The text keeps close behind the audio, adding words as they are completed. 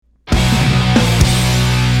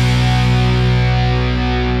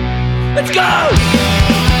Let's go!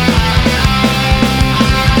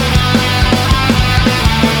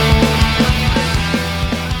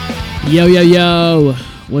 Yo, yo, yo.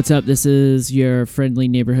 What's up? This is your friendly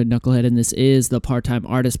neighborhood knucklehead, and this is the Part-Time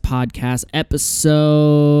Artist Podcast,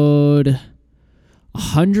 episode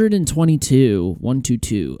 122.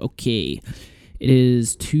 122. Okay. It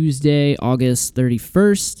is Tuesday, August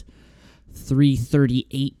 31st,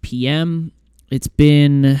 3:38 p.m. It's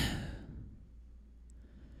been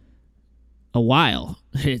a while.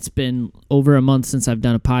 It's been over a month since I've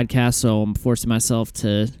done a podcast, so I'm forcing myself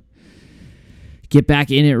to get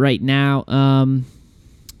back in it right now.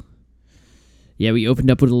 Yeah, we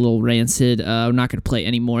opened up with a little Rancid. I'm not going to play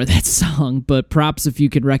any more of that song, but props if you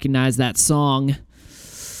can recognize that song,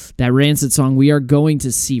 that Rancid song. We are going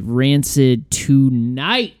to see Rancid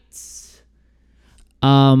tonight.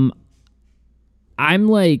 I'm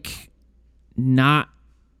like not,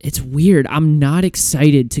 it's weird. I'm not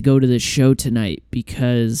excited to go to the show tonight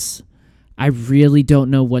because I really don't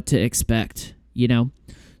know what to expect, you know?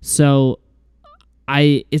 So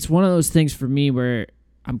it's one of those things for me where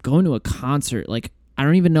I'm going to a concert. Like, I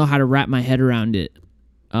don't even know how to wrap my head around it.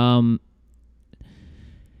 And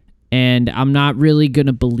I'm not really going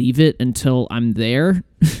to believe it until I'm there,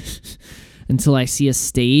 until I see a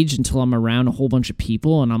stage, until I'm around a whole bunch of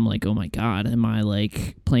people. And I'm like, oh my God, am I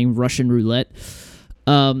like playing Russian roulette?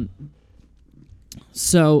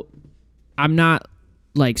 So I'm not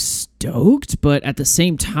like stoked, but at the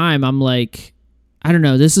same time, I'm like, I don't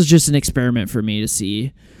know. This is just an experiment for me to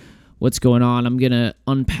see what's going on. I'm going to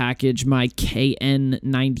unpackage my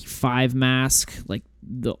KN95 mask, like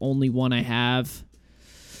the only one I have,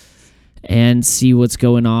 and see what's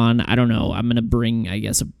going on. I don't know. I'm going to bring, I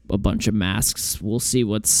guess, a bunch of masks. We'll see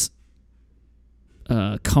what's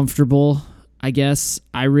comfortable, I guess.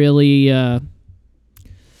 I really, I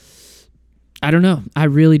don't know. I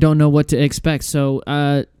really don't know what to expect. So,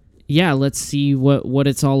 yeah, let's see what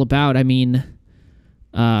it's all about. I mean,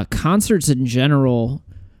 concerts in general,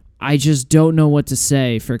 I just don't know what to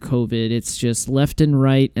say for COVID. It's just left and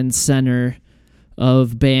right and center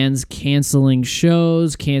of bands canceling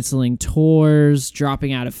shows, canceling tours,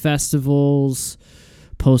 dropping out of festivals,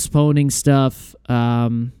 postponing stuff.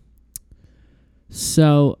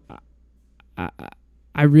 So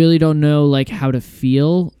I really don't know like how to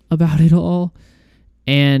feel about it all.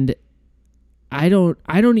 And I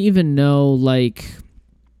don't even know like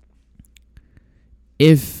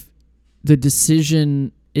if the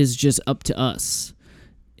decision is just up to us,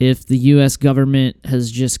 if the U.S. government has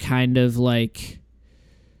just kind of like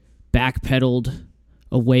backpedaled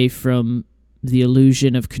away from the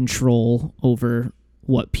illusion of control over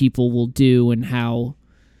what people will do and how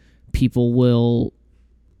people will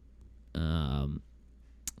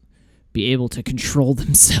be able to control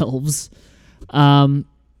themselves.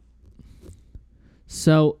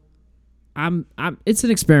 So it's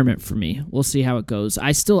an experiment for me. We'll see how it goes.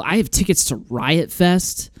 I have tickets to Riot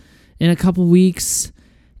Fest in a couple weeks,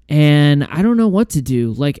 and I don't know what to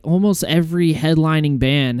do. Like, almost every headlining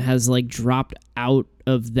band has like dropped out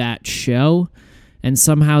of that show, and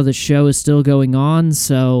somehow the show is still going on.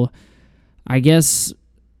 So I guess,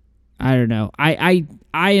 I don't know. I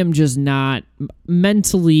am just not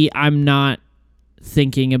mentally, I'm not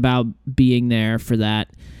thinking about being there for that.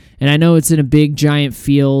 And I know it's in a big, giant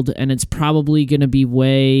field, and it's probably going to be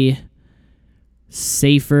way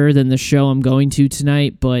safer than the show I'm going to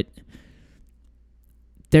tonight, but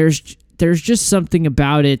there's just something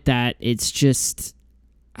about it that it's just,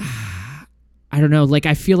 I don't know. Like,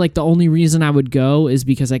 I feel like the only reason I would go is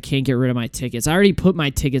because I can't get rid of my tickets. I already put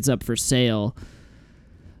my tickets up for sale.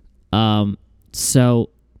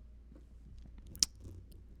 So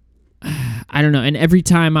I don't know. And every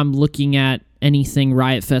time I'm looking at anything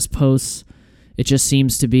Riot Fest posts, it just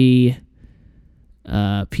seems to be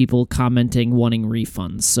people commenting wanting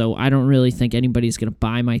refunds. So I don't really think anybody's going to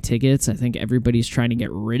buy my tickets. I think everybody's trying to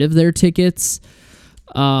get rid of their tickets.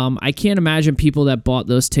 I can't imagine people that bought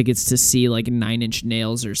those tickets to see like Nine Inch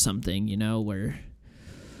Nails or something, you know, where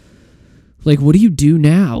like, what do you do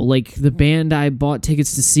now? Like, the band I bought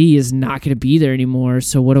tickets to see is not going to be there anymore.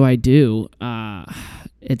 So what do I do?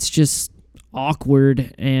 It's just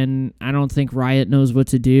awkward, and I don't think Riot knows what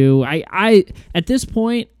to do. I at this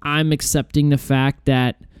point, I'm accepting the fact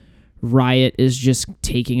that Riot is just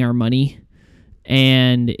taking our money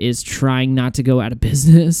and is trying not to go out of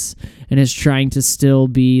business and is trying to still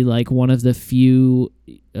be like one of the few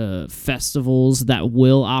festivals that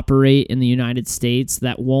will operate in the United States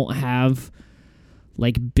that won't have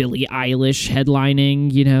like Billie Eilish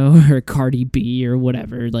headlining, you know, or Cardi B or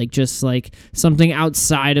whatever, like just like something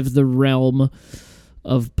outside of the realm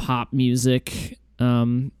of pop music.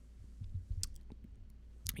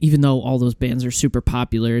 even though all those bands are super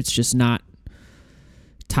popular, it's just not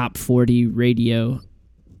top 40 radio.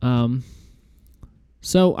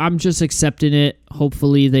 So I'm just accepting it.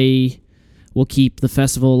 Hopefully they will keep the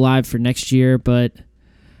festival alive for next year, but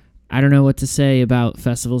I don't know what to say about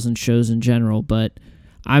festivals and shows in general, but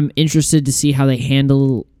I'm interested to see how they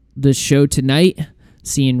handle the show tonight,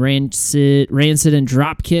 seeing Rancid and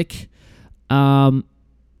Dropkick.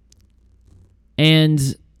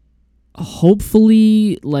 And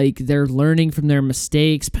hopefully, like, they're learning from their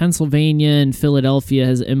mistakes. Pennsylvania and Philadelphia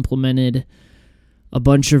has implemented a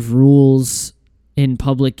bunch of rules in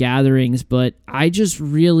public gatherings, but I just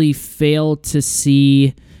really fail to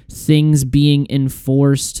see things being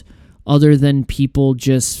enforced other than people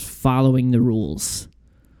just following the rules.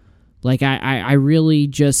 Like, I really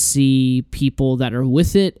just see people that are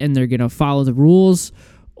with it and they're going to follow the rules,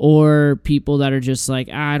 or people that are just like,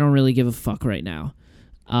 I don't really give a fuck right now.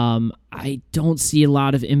 I don't see a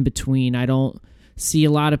lot of in between. I don't see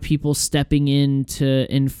a lot of people stepping in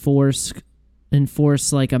to enforce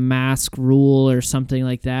like a mask rule or something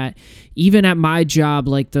like that. Even at my job,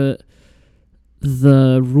 like the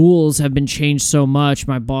rules have been changed so much.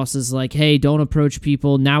 My boss is like, hey, don't approach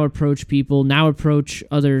people. Now approach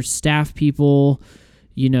other staff people.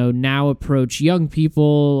 Now approach young people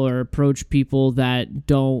or approach people that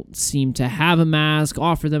don't seem to have a mask,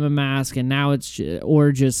 offer them a mask, and now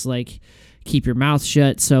or just like keep your mouth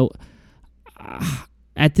shut. So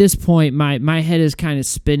at this point, my head is kind of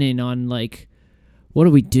spinning on like, what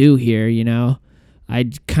do we do here?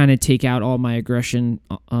 I'd kind of take out all my aggression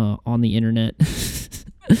on the internet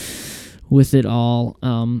with it all.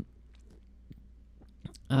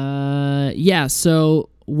 So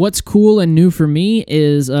what's cool and new for me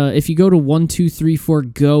is if you go to 1234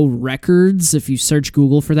 Go Records, if you search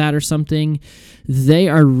Google for that or something, they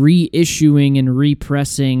are reissuing and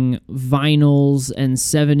repressing vinyls and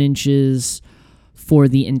 7-inches for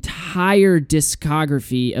the entire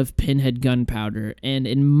discography of Pinhead Gunpowder. And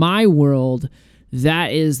in my world,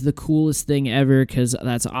 that is the coolest thing ever, because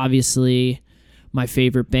that's obviously my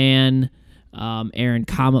favorite band. Aaron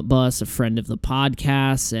Comet Bus, a friend of the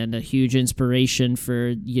podcast and a huge inspiration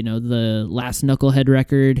for, the last Knucklehead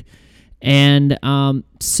record. And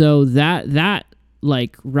so that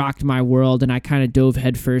like rocked my world, and I kind of dove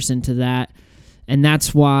headfirst into that. And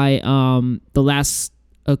that's why the last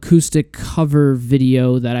acoustic cover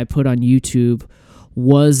video that I put on YouTube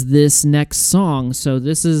was this next song. So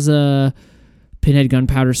this is a Pinhead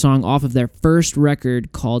Gunpowder song off of their first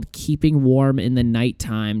record called Keeping Warm in the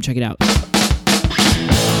Nighttime. Check it out.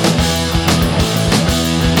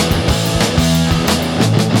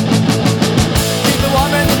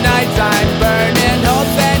 Nighttime, burning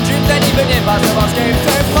hopes and dreams, and even impossible escapes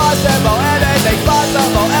are possible. Everything's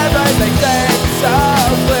possible, everything seems so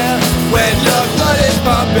clear. When your blood is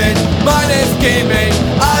pumping, mind is scheming,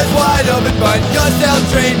 eyes wide open but you're still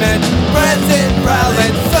dreaming. Friends in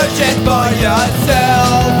prowling, searching for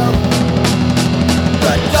yourself.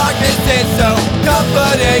 The darkness is so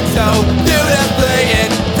comforting, so beautifully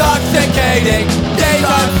intoxicating. Days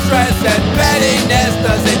of stress and pettiness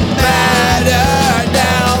doesn't matter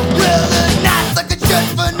now. Well, the night's like a church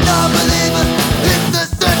for non-believers. It's the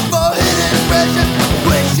search for hidden treasure.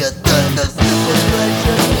 Quench your thirst, the simple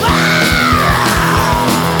pleasure.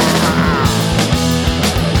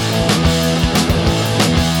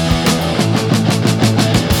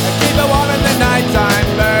 Keep it warm in the nighttime,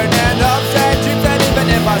 burning hopes and dreams, and even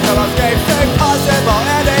impossible escapes are possible.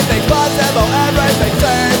 Anything's possible, everything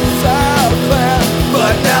seems so clear.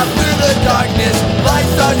 But now through the darkness, light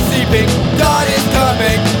starts seeping. Dawn is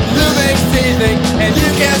coming, looming, seething, and you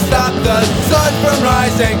can't stop the sun from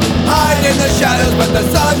rising. Hide in the shadows, but the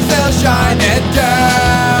sun's still shining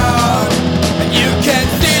down. And you can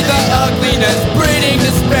see the ugliness, breeding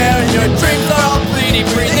despair. Your dreams are all fleeting,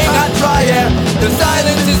 breathing hot dry air. The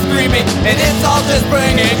silence is screaming, and it's all just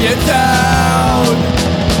bringing you down.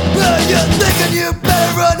 Well, you're thinking you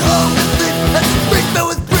better run home and sleep. And the streets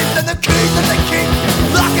filled with priests and the keys that they keep,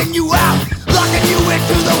 locking you out, locking you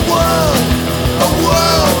into the world. A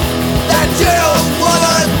world that you don't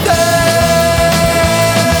wanna see.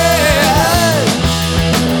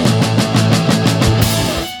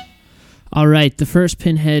 All right, the first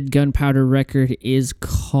Pinhead Gunpowder record is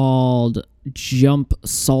called Jump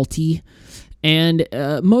Salty. And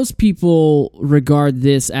most people regard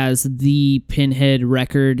this as the Pinhead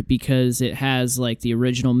record because it has like the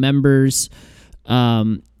original members.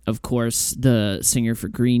 Of course, the singer for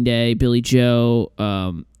Green Day, Billy Joe,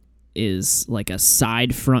 is like a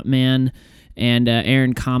side frontman, and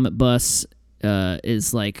Aaron Comet Bus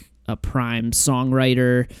is like a prime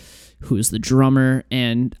songwriter who's the drummer.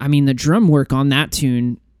 And I mean, the drum work on that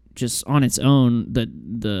tune just on its own,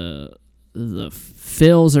 the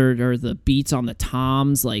fills or the beats on the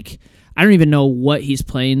toms, like, I don't even know what he's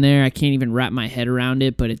playing there. I can't even wrap my head around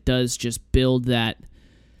it, but it does just build that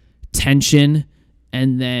tension.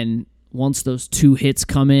 And then once those 2 hits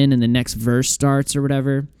come in and the next verse starts or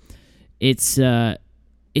whatever, it's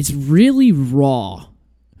really raw.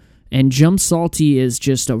 And Jump Salty is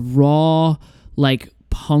just a raw, like,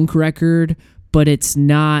 punk record, but it's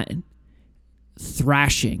not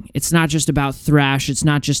thrashing. It's not just about thrash. It's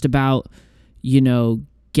not just about,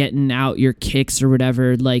 getting out your kicks or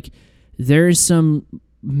whatever. Like, there's some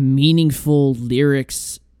meaningful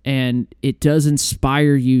lyrics, and it does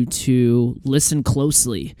inspire you to listen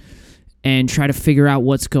closely and try to figure out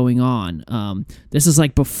what's going on. This is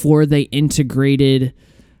like before they integrated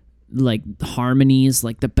like harmonies,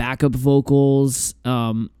 like the backup vocals.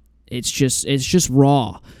 It's just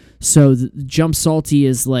raw. So Jump Salty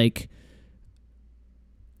is like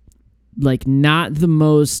not the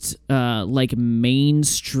most like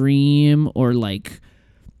mainstream, or like,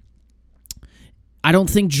 I don't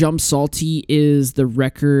think Jump Salty is the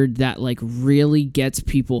record that like really gets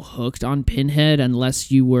people hooked on Pinhead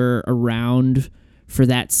unless you were around for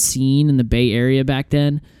that scene in the Bay Area back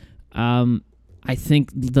then. I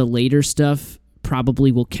think the later stuff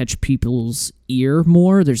probably will catch people's ear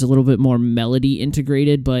more. There's a little bit more melody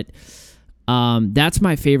integrated, but that's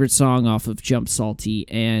my favorite song off of Jump Salty.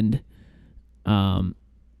 And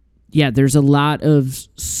yeah, there's a lot of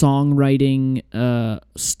songwriting,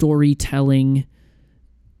 storytelling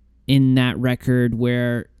in that record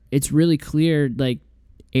where it's really clear, like,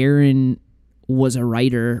 Aaron was a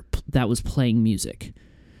writer that was playing music.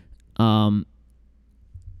 And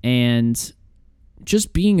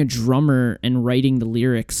just being a drummer and writing the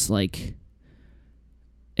lyrics, like,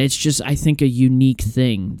 it's just, I think, a unique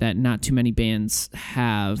thing that not too many bands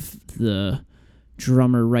have, the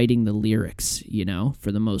drummer writing the lyrics,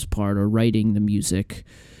 for the most part, or writing the music.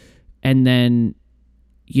 And then,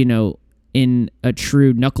 in a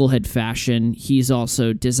true Knucklehead fashion, he's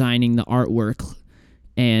also designing the artwork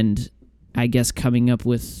and I guess coming up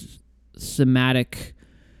with thematic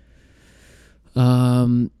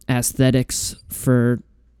aesthetics for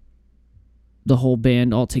the whole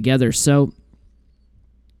band altogether. So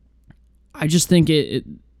I just think it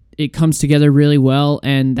comes together really well,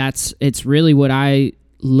 and it's really what I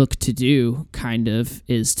look to do, kind of,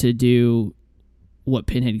 is to do what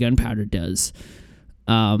Pinhead Gunpowder does.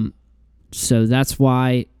 So that's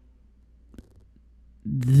why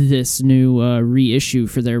this new reissue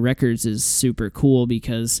for their records is super cool,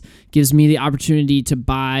 because it gives me the opportunity to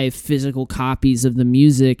buy physical copies of the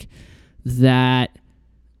music that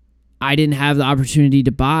I didn't have the opportunity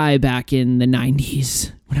to buy back in the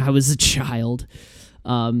 90s when I was a child.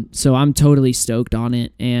 So I'm totally stoked on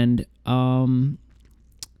it. And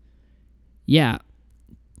yeah,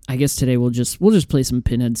 I guess today we'll just play some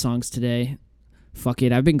Pinhead songs today. Fuck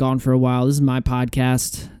it, I've been gone for a while. This is my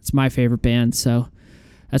podcast. It's my favorite band, so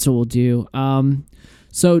that's what we'll do.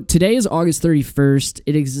 So today is August 31st.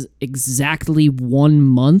 It is exactly 1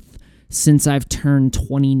 month since I've turned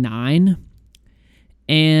 29.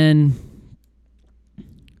 And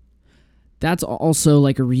that's also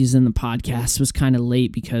like a reason the podcast was kind of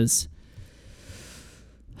late, because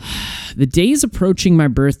the days approaching my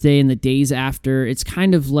birthday and the days after, it's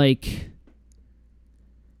kind of like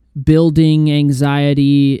building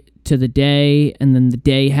anxiety to the day, and then the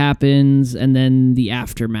day happens, and then the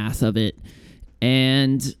aftermath of it.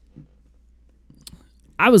 And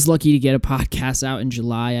I was lucky to get a podcast out in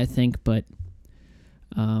July, I think, but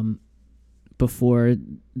before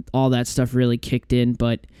all that stuff really kicked in.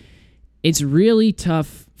 But it's really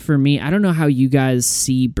tough for me. I don't know how you guys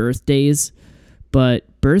see birthdays,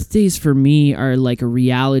 but birthdays for me are like a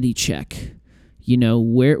reality check.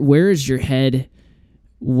 Where is your head?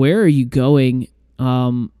 Where are you going?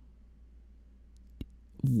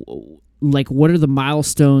 Like, what are the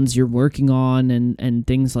milestones you're working on, and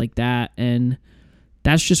things like that. And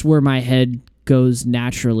that's just where my head goes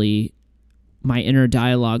naturally. My inner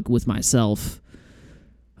dialogue with myself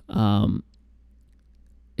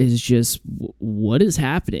is just, what is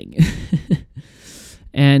happening?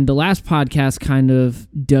 And the last podcast kind of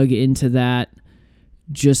dug into that,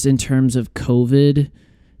 just in terms of COVID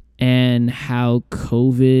and how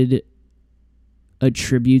COVID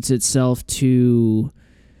attributes itself to,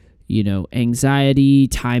 anxiety,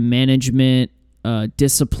 time management,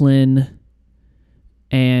 discipline,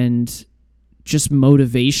 and just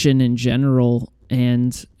motivation in general,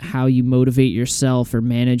 and how you motivate yourself or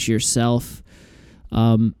manage yourself.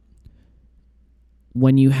 When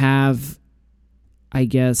you have, I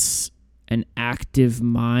guess, an active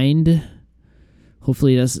mind,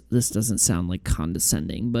 hopefully this doesn't sound like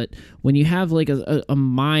condescending, but when you have like a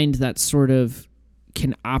mind that sort of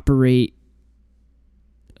can operate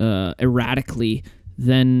erratically,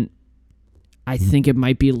 then I think it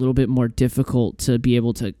might be a little bit more difficult to be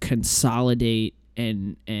able to consolidate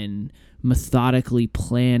and methodically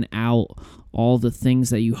plan out all the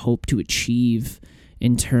things that you hope to achieve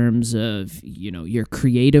in terms of, your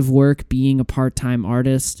creative work, being a part-time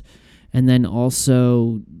artist, and then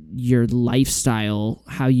also your lifestyle,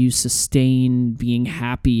 how you sustain being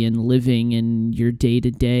happy and living in your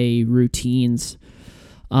day-to-day routines.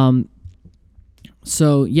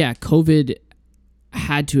 So yeah, COVID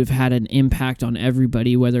had to have had an impact on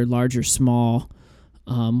everybody, whether large or small,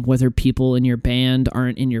 whether people in your band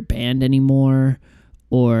aren't in your band anymore,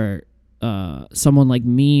 or someone like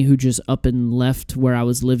me who just up and left where I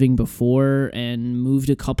was living before and moved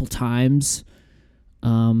a couple times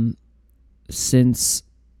since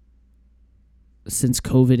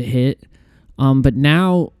COVID hit. But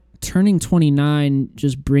now turning 29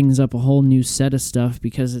 just brings up a whole new set of stuff,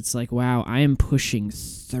 because it's like, wow, I am pushing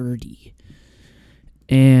 30.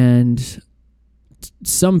 And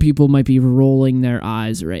some people might be rolling their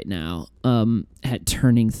eyes right now at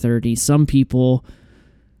turning 30. Some people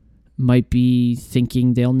might be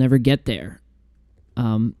thinking they'll never get there.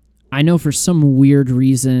 I know for some weird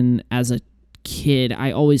reason as a kid,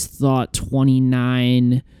 I always thought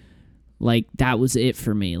 29, like, that was it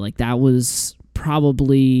for me. Like, that was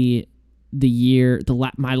probably the year,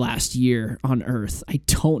 my last year on Earth. I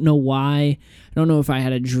don't know why. I don't know if I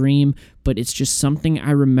had a dream, but it's just something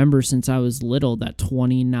I remember since I was little, that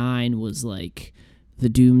 29 was like the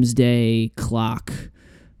doomsday clock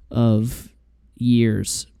of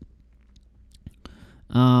years.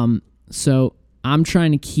 So I'm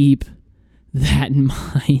trying to keep that in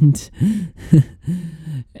mind.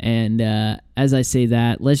 And as I say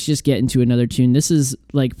that, let's just get into another tune. This is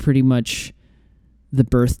like pretty much the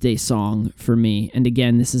birthday song for me. And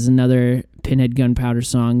again, this is another Pinhead Gunpowder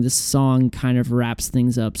song. This song kind of wraps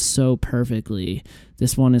things up so perfectly.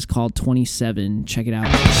 This one is called 27. Check it out.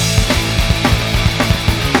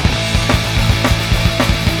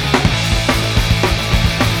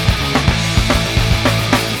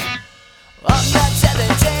 I'm not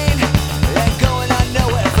 17, and going on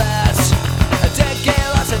nowhere fast. A decade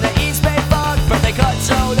lost in the East Bay fog, but they got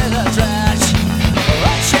sold in the trash.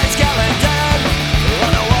 Russians going down,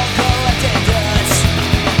 on a wall collecting dust.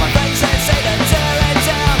 My friends they say to tear it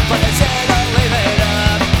down, but they say to leave it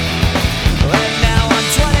up. And now I'm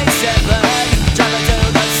 27, driving to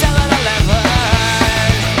the 7-Eleven.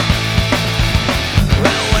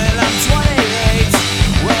 And when I'm 28,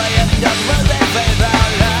 will I end up losing faith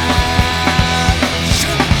out loud?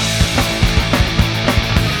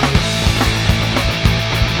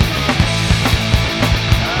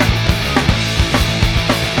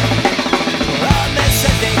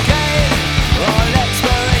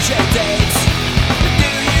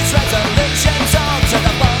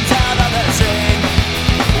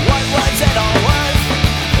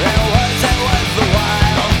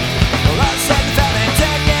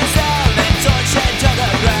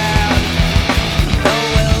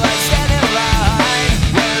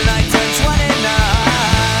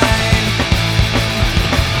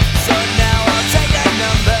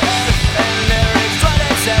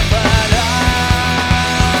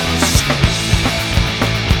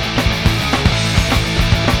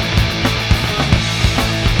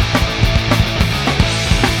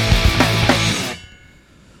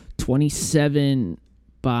 27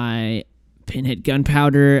 by Pinhead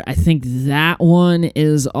Gunpowder. I think that one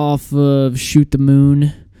is off of Shoot the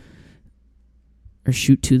Moon. Or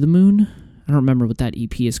Shoot to the Moon? I don't remember what that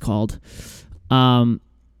EP is called.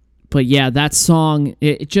 But yeah, that song,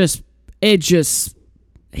 it just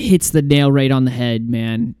hits the nail right on the head,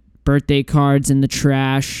 man. Birthday cards in the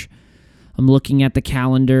trash. I'm looking at the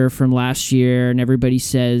calendar from last year, and everybody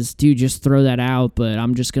says, dude, just throw that out, but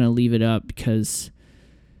I'm just going to leave it up because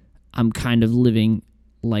I'm kind of living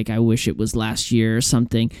like I wish it was last year or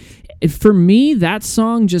something. For me, that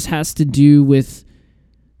song just has to do with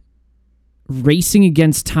racing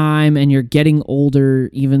against time, and you're getting older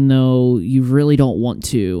even though you really don't want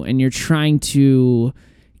to, and you're trying to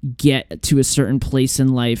get to a certain place in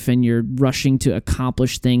life, and you're rushing to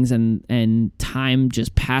accomplish things, and time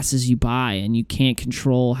just passes you by, and you can't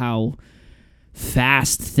control how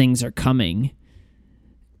fast things are coming,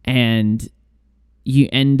 and you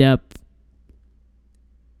end up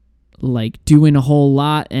like doing a whole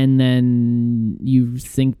lot, and then you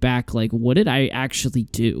think back like, what did I actually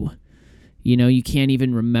do? You know, you can't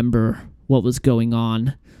even remember what was going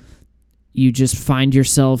on. You just find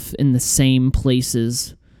yourself in the same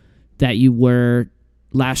places that you were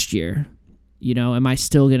last year? You know, am I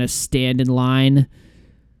still going to stand in line?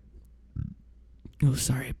 Oh,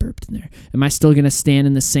 sorry, I burped in there. Am I still going to stand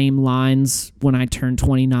in the same lines when I turn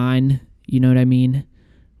 29? You know what I mean?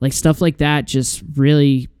 Like, stuff like that just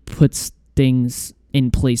really puts things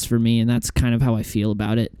in place for me, and that's kind of how I feel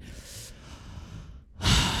about it.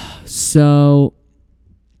 So,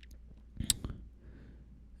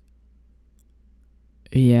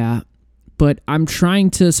 yeah. But I'm trying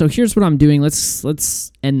to, so here's what I'm doing.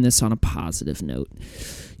 Let's end this on a positive note.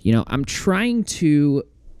 You know, I'm trying to,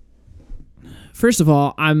 first of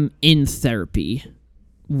all, I'm in therapy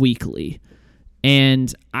weekly.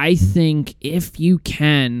 And I think if you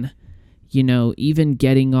can, you know, even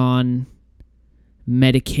getting on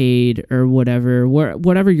Medicaid or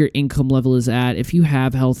whatever your income level is at, if you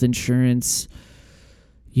have health insurance,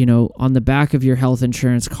 you know, on the back of your health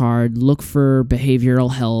insurance card, look for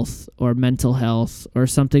behavioral health or mental health or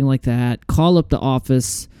something like that. Call up the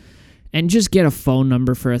office and just get a phone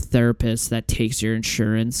number for a therapist that takes your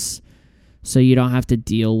insurance so you don't have to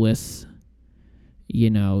deal with, you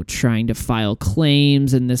know, trying to file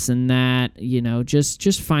claims and this and that. You know,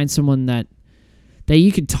 just find someone that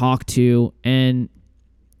you can talk to. And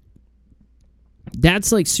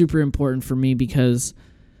that's like super important for me, because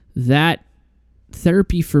that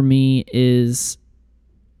therapy for me is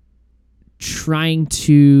trying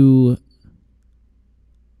to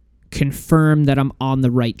confirm that I'm on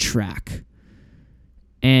the right track.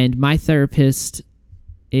 And my therapist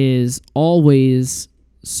is always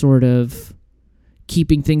sort of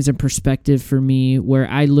keeping things in perspective for me, where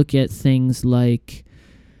I look at things like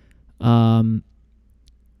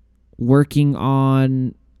working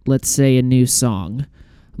on, let's say, a new song.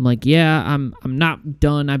 I'm like, yeah, I'm not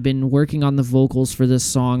done. I've been working on the vocals for this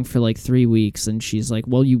song for like 3 weeks. And she's like,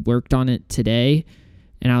 well, you worked on it today?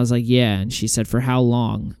 And I was like, yeah. And she said, for how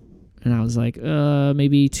long? And I was like,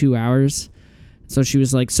 maybe 2 hours. So she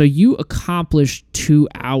was like, so you accomplished 2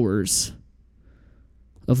 hours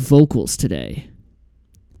of vocals today.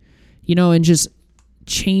 You know, and just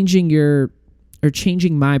changing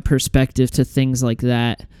my perspective to things like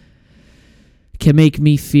that can make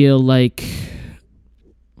me feel like,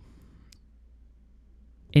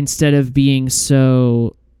 instead of being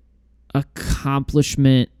so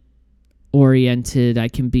accomplishment oriented, I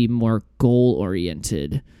can be more goal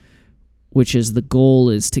oriented, which is the goal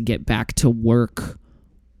is to get back to work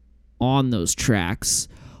on those tracks,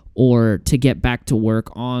 or to get back to work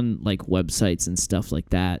on like websites and stuff like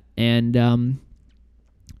that. And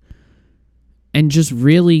just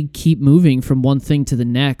really keep moving from one thing to the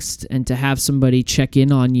next, and to have somebody check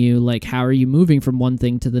in on you, like, how are you moving from one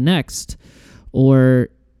thing to the next? Or,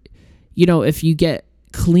 you know, if you get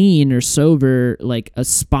clean or sober, like a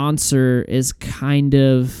sponsor is kind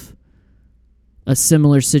of a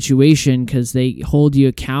similar situation, because they hold you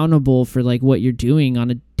accountable for like what you're doing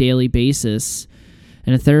on a daily basis.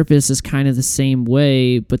 And a therapist is kind of the same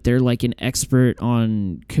way, but they're like an expert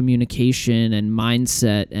on communication and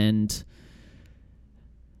mindset and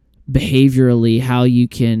behaviorally how you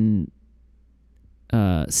can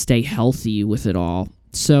stay healthy with it all.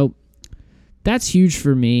 So that's huge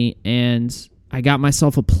for me. And I got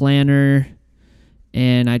myself a planner,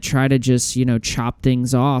 and I try to just, you know, chop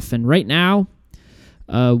things off. And right now,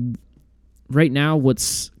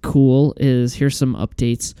 what's cool is, here's some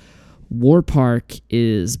updates. Warpark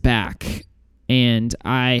is back, and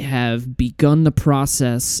I have begun the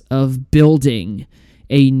process of building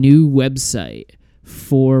a new website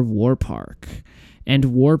for Warpark. And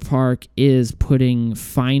Warpark is putting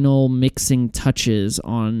final mixing touches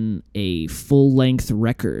on a full-length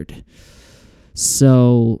record.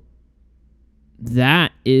 So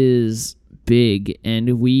that is big,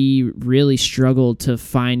 and we really struggled to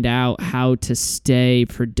find out how to stay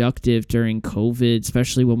productive during COVID,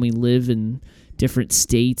 especially when we live in different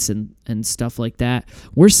states and stuff like that.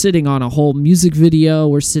 We're sitting on a whole music video.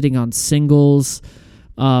 We're sitting on singles.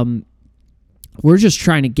 We're just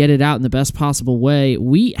trying to get it out in the best possible way.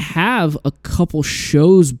 We have a couple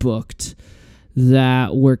shows booked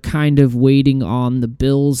that we're kind of waiting on the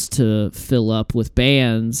bills to fill up with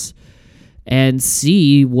bands and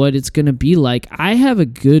see what it's going to be like. I have a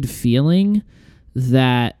good feeling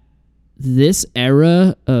that this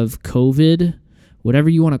era of COVID, whatever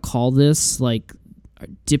you want to call this, like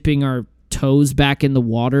dipping our toes back in the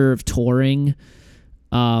water of touring,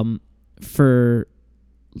 for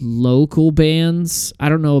local bands, I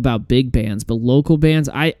don't know about big bands, but local bands,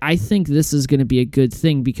 I think this is going to be a good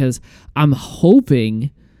thing, because I'm hoping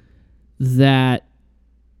that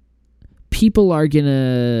people are going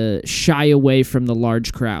to shy away from the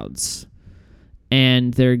large crowds.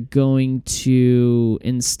 and they're going to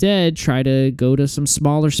instead try to go to some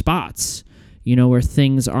smaller spots, where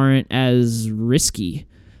things aren't as risky.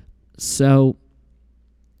 So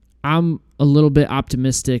I'm a little bit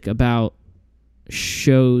optimistic about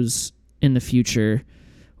shows in the future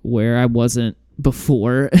where I wasn't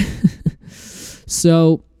before.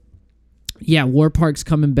 So yeah, War Park's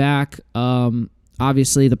coming back.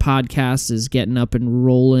 Obviously the podcast is getting up and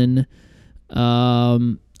rolling.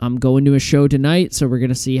 I'm going to a show tonight, so we're going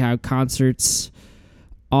to see how concerts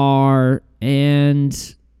are.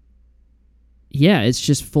 And yeah, it's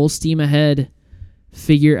just full steam ahead,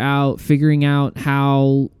 figuring out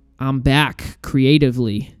how I'm back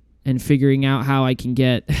creatively and figuring out how I can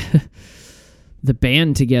get the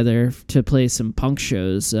band together to play some punk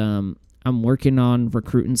shows. I'm working on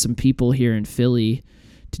recruiting some people here in Philly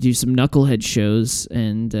to do some Knucklehead shows,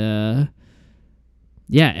 and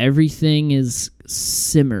yeah, everything is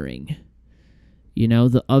simmering.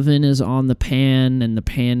 The oven is on the pan and the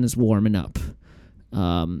pan is warming up.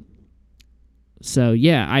 So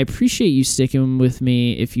yeah, I appreciate you sticking with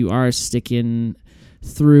me. If you are sticking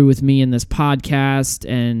through with me in this podcast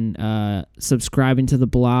and subscribing to the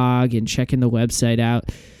blog and checking the website out,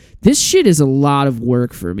 this shit is a lot of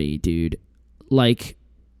work for me, dude. Like,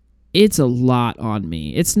 it's a lot on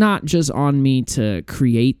me. It's not just on me to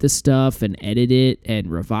create the stuff and edit it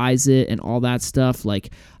and revise it and all that stuff.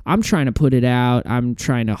 Like, I'm trying to put it out. I'm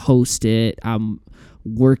trying to host it. I'm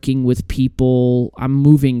working with people. I'm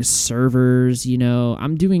moving servers,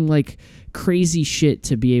 I'm doing like crazy shit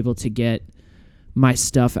to be able to get my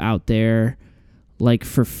stuff out there like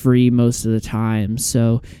for free most of the time.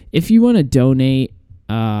 So if you want to donate,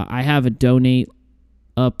 I have a donate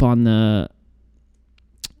up on my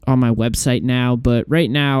website now, but right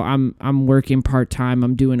now I'm working part-time.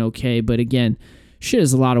 I'm doing okay, but again, shit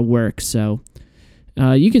is a lot of work. So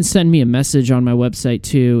you can send me a message on my website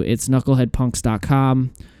too. It's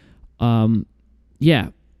knuckleheadpunks.com. Yeah,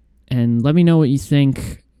 and let me know what you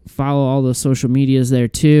think. Follow all the social medias there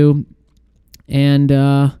too. And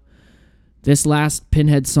this last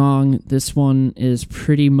Pinhead song, this one is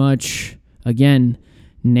pretty much, again,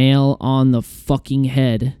 nail on the fucking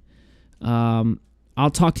head.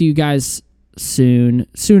 I'll talk to you guys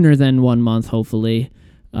sooner than 1 month, hopefully.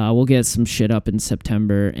 We'll get some shit up in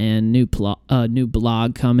September, and new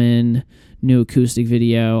blog coming, new acoustic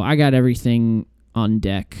video. I got everything on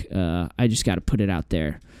deck. I just got to put it out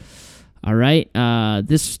there. All right.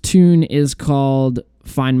 This tune is called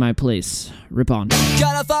Find My Place. Rip on.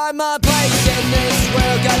 Gotta find my place in this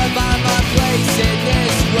world. Gotta find my place in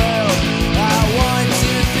this world. I want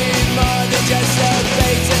to be more than just a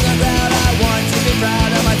face in the crowd. I want to be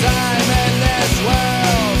proud of my time in this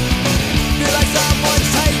world. Feel like someone's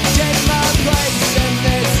taking my place in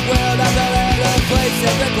this world. I've got a place,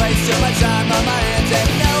 every place to my time.